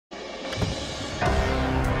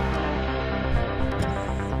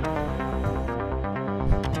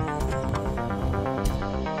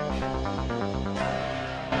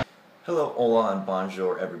Hello, hola, and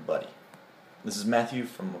bonjour, everybody. This is Matthew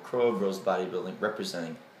from Croyle Bodybuilding,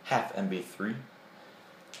 representing half MB3,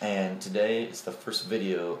 and today is the first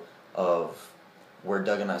video of where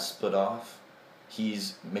Doug and I split off.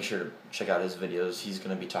 Make sure to check out his videos. He's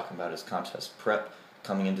going to be talking about his contest prep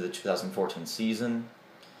coming into the 2014 season.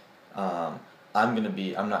 I'm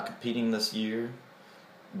not competing this year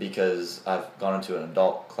because I've gone into an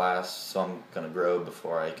adult class, so I'm going to grow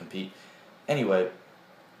before I compete. Anyway,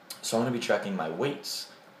 so I'm going to be tracking my weights,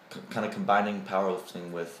 kind of combining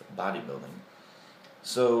powerlifting with bodybuilding.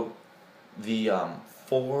 So the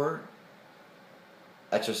 4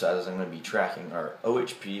 exercises I'm going to be tracking are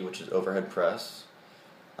OHP, which is overhead press,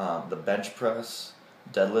 the bench press,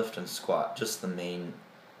 deadlift, and squat, just the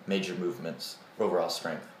major movements for overall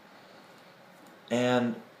strength.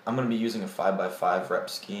 And I'm going to be using a 5x5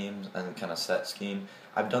 rep scheme and kind of set scheme.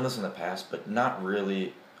 I've done this in the past, but not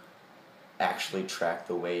really actually tracked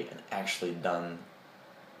the weight and actually done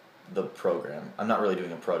the program. I'm not really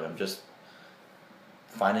doing a program, just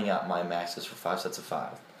finding out my maxes for 5 sets of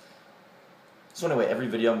 5. So anyway, every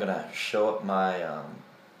video I'm going to show up my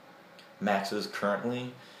maxes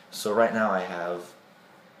currently. So right now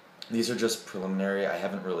these are just preliminary. I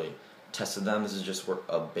haven't really tested them. This is just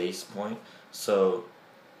a base point. So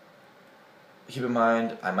keep in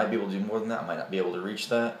mind, I might be able to do more than that. I might not be able to reach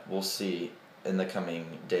that. We'll see in the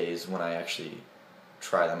coming days when I actually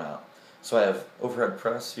try them out. So I have overhead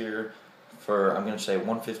press here for, I'm going to say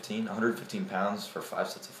 115 pounds for 5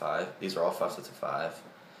 sets of 5. These are all 5 sets of 5.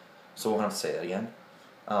 So we'll have to say that again.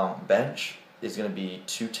 Bench is going to be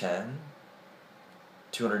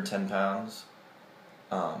 210 pounds.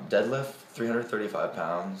 Deadlift, 335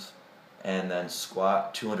 pounds. And then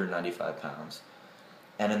squat, 295 pounds.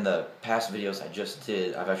 And in the past videos I just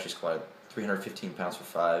did, I've actually squatted 315 pounds for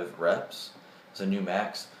 5 reps. It's a new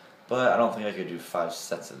max, but I don't think I could do 5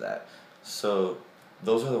 sets of that. So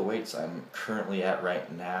those are the weights I'm currently at right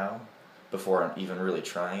now before I'm even really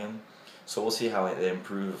trying them. So we'll see how they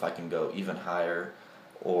improve, if I can go even higher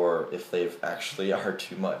or if they actually are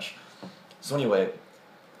too much. So anyway,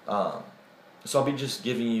 so I'll be just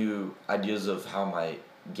giving you ideas of how my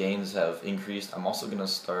gains have increased. I'm also going to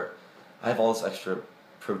start, I have all this extra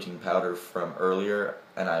protein powder from earlier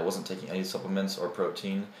and I wasn't taking any supplements or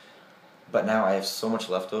protein. But now I have so much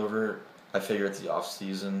left over, I figure it's the off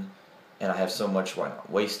season, and I have so much, why not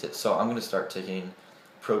waste it? So I'm going to start taking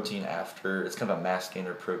protein after, it's kind of a mass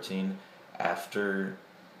gainer protein after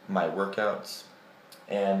my workouts.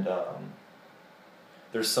 And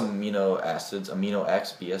there's some amino acids, Amino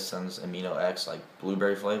X, BSN's Amino X, like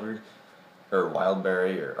blueberry flavored, or wild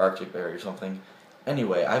berry, or Arctic berry or something.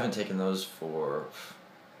 Anyway, I haven't taken those for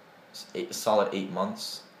a solid 8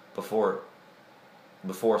 months before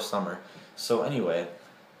summer. So anyway,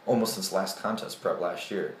 almost since last contest prep last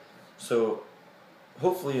year. So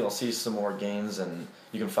hopefully I'll see some more gains, and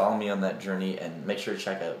you can follow me on that journey, and make sure to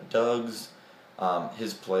check out Doug's.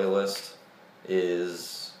 His playlist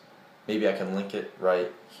is, maybe I can link it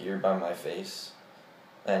right here by my face,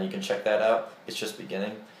 and you can check that out. It's just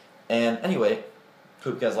beginning. And anyway,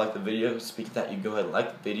 hope you guys like the video. Speaking of that, you go ahead and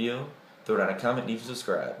like the video, throw down a comment, and even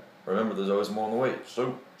subscribe. Remember, there's always more on the way,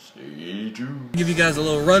 so stay tuned. Give you guys a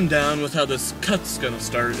little rundown with how this cut's gonna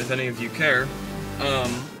start, if any of you care.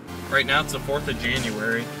 Right now it's the 4th of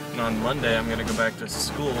January, and on Monday I'm gonna go back to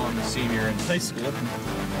school. I'm a senior in high school,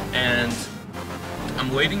 and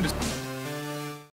I'm waiting to